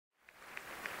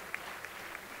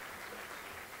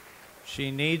She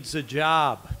needs a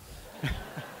job.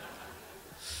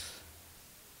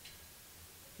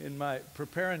 In my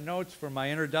preparing notes for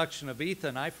my introduction of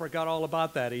Ethan, I forgot all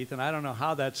about that, Ethan. I don't know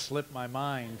how that slipped my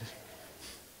mind.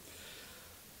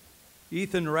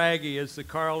 Ethan Wragge is the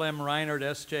Carl M. Reinert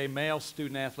S.J. Male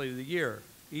Student Athlete of the Year.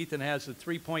 Ethan has a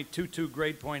 3.22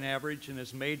 grade point average and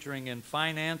is majoring in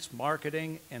finance,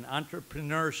 marketing, and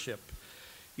entrepreneurship.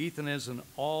 Ethan is an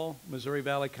all-Missouri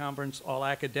Valley Conference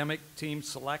all-academic team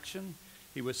selection.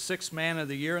 He was sixth man of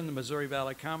the year in the Missouri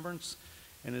Valley Conference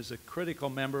and is a critical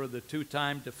member of the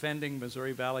two-time defending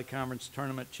Missouri Valley Conference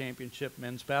Tournament Championship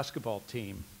men's basketball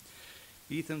team.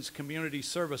 Ethan's community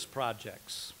service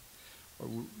projects are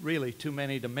really too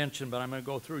many to mention, but I'm going to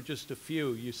go through just a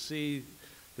few. You see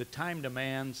the time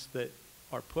demands that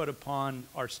are put upon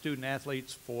our student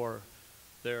athletes for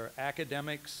their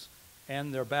academics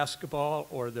and their basketball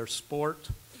or their sport.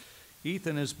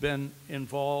 Ethan has been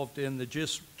involved in the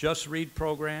Just Read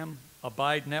program,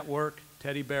 Abide Network,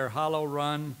 Teddy Bear Hollow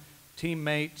Run,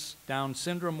 Teammates, Down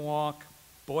Syndrome Walk,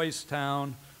 Boys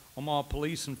Town, Omaha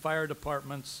Police and Fire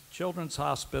Departments, Children's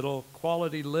Hospital,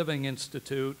 Quality Living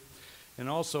Institute, and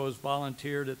also has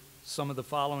volunteered at some of the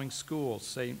following schools: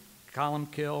 St.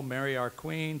 Columkill, Mary Our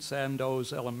Queen,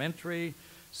 Sandoz Elementary,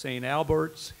 St.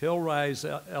 Albert's, Hillrise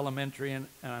Elementary, and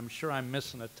I'm sure I'm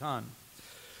missing a ton.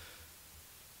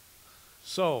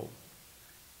 So,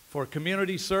 for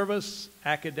community service,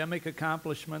 academic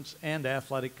accomplishments, and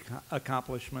athletic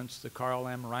accomplishments, the Carl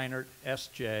M. Reinert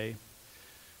S.J.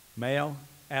 Male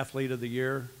Athlete of the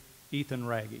Year, Ethan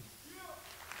Wragge.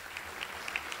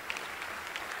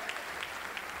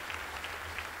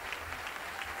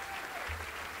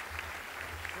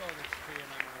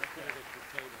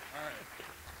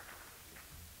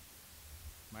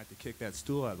 Might have to kick that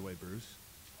stool out of the way, Bruce.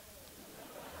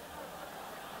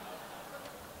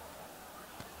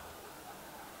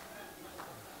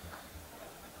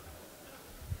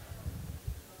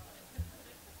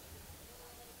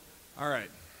 All right.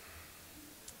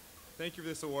 Thank you for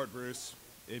this award, Bruce.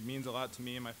 It means a lot to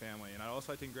me and my family. And I'd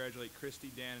also like to congratulate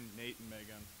Christy, Dan, Nate, and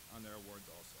Megan on their awards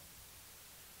also.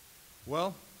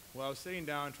 Well, while I was sitting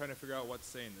down trying to figure out what to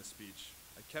say in this speech,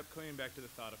 I kept coming back to the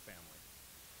thought of family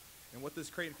and what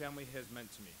this Creighton family has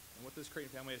meant to me, and what this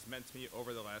Creighton family has meant to me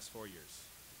over the last 4 years.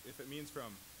 If it means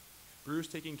from Bruce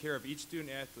taking care of each student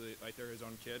athlete like they're his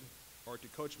own kid, or to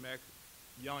Coach Mack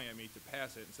yelling at me to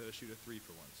pass it instead of shoot a three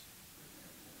for once,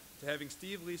 to having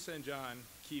Steve, Lisa, and John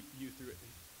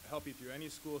help you through any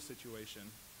school situation,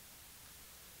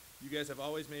 you guys have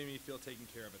always made me feel taken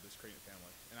care of at this Creighton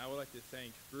family. And I would like to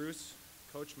thank Bruce,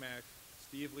 Coach Mack,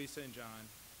 Steve, Lisa, and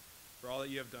John for all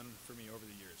that you have done for me over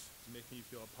the years to make me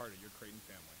feel a part of your Creighton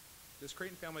family. This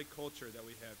Creighton family culture that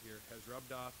we have here has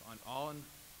rubbed off on all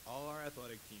our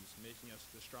athletic teams, making us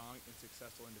the strong and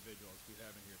successful individuals we have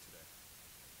in here today.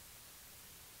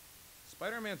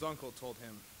 Spider-Man's uncle told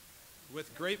him,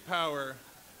 "With great power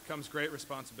comes great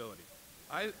responsibility."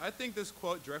 I think this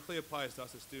quote directly applies to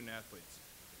us as student athletes.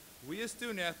 We as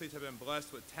student athletes have been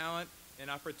blessed with talent and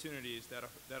opportunities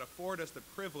that afford us the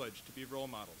privilege to be role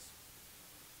models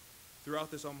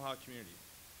throughout this Omaha community.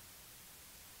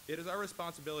 It is our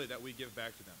responsibility that we give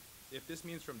back to them. If this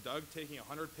means from Doug taking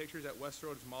 100 pictures at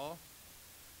Westroads Mall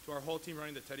to our whole team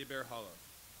running the Teddy Bear Hollow.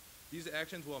 These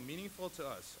actions, while meaningful to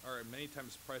us, are many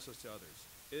times priceless to others.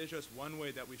 It is just one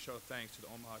way that we show thanks to the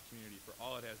Omaha community for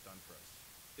all it has done for us.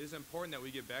 It is important that we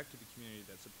give back to the community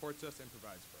that supports us and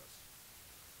provides for us.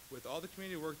 With all the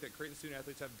community work that Creighton student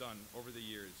athletes have done over the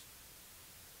years,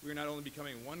 we are not only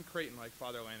becoming one Creighton, like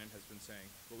Father Landon has been saying,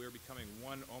 but we are becoming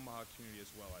one Omaha community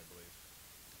as well, I believe.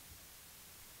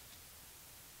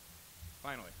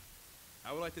 Finally,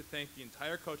 I would like to thank the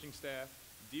entire coaching staff,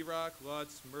 D-Rock,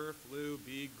 Lutz, Murph, Lou,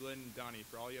 B, Glenn, and Donnie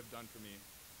for all you have done for me.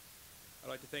 I'd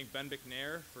like to thank Ben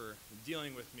McNair for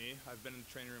dealing with me. I've been in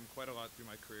the training room quite a lot through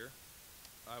my career.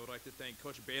 I would like to thank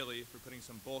Coach Bailey for putting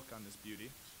some bulk on this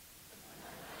beauty.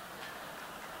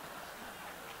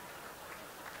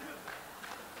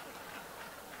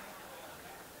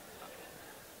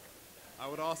 I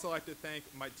would also like to thank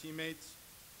my teammates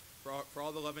for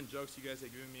all the love and jokes you guys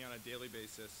have given me on a daily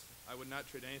basis. I would not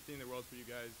trade anything in the world for you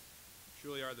guys. You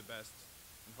truly are the best.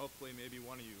 And hopefully maybe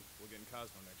one of you will get in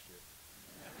Cosmo next year.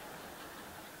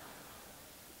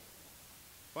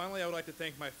 Finally, I would like to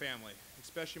thank my family,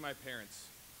 especially my parents,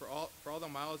 for all the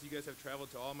miles you guys have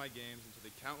traveled to all my games and to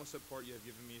the countless support you have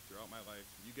given me throughout my life.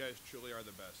 You guys truly are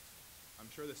the best. I'm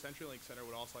sure the CenturyLink Center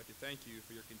would also like to thank you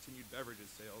for your continued beverages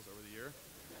sales over the year.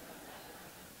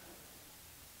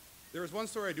 There was one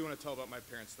story I do want to tell about my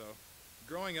parents, though.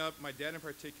 Growing up, my dad in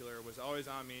particular was always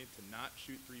on me to not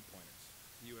shoot three-pointers.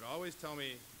 He would always tell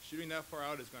me, shooting that far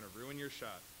out is going to ruin your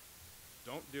shot.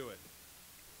 Don't do it.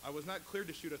 I was not cleared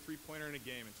to shoot a three-pointer in a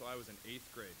game until I was in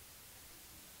 8th grade.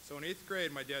 So in 8th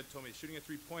grade, my dad told me shooting a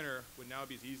three-pointer would now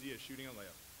be as easy as shooting a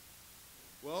layup.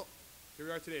 Well, here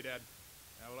we are today, Dad.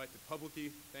 And I would like to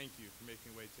publicly thank you for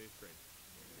making me wait to 8th grade.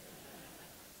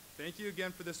 Thank you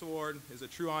again for this award. It's a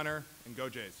true honor, and go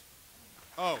Jays.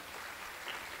 Oh,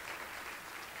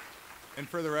 and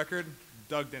for the record,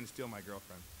 Doug didn't steal my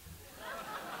girlfriend.